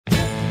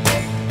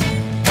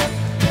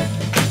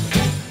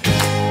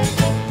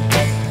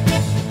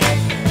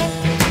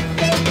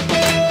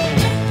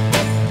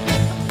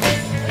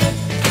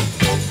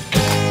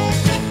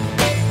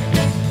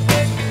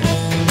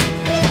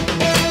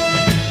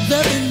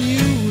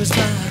was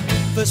my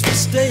first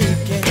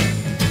mistake and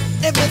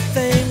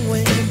everything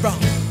went wrong.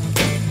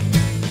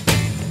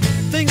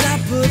 Things I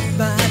put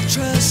my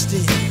trust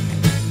in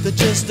that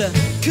just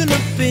couldn't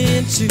have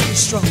been too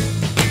strong.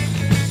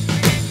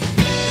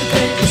 The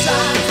things I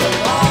were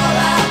all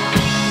out,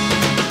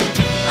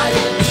 I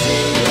didn't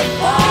see the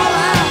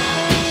fallout.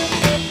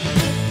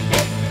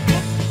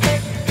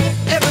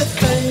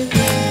 Everything,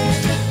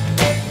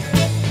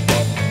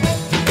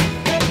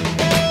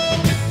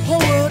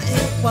 whole world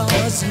it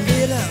was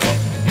lit up,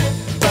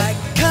 bright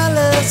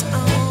colors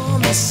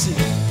on the sea.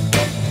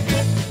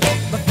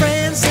 My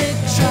friends they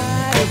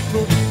tried to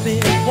put me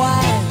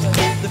wide,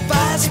 the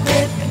fights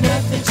meant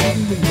nothing to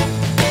me.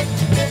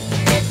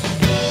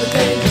 The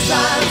danger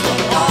signs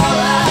were all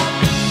out,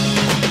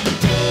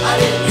 I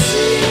didn't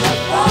see the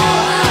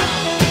fallout.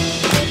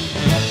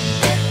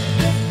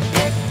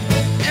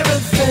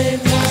 Everything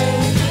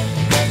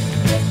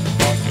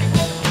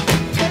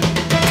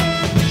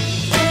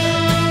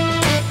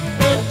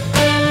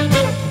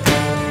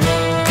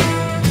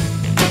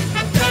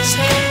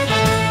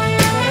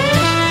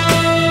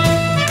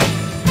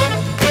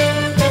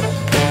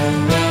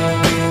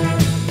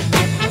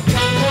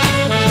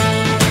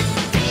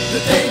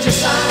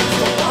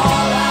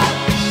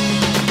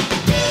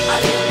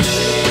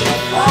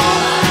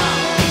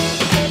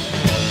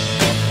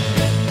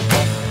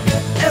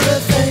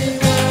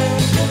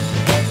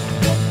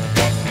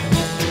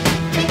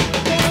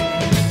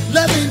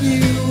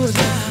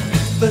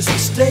first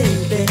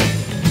mistake, and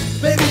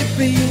maybe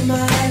be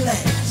my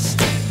last.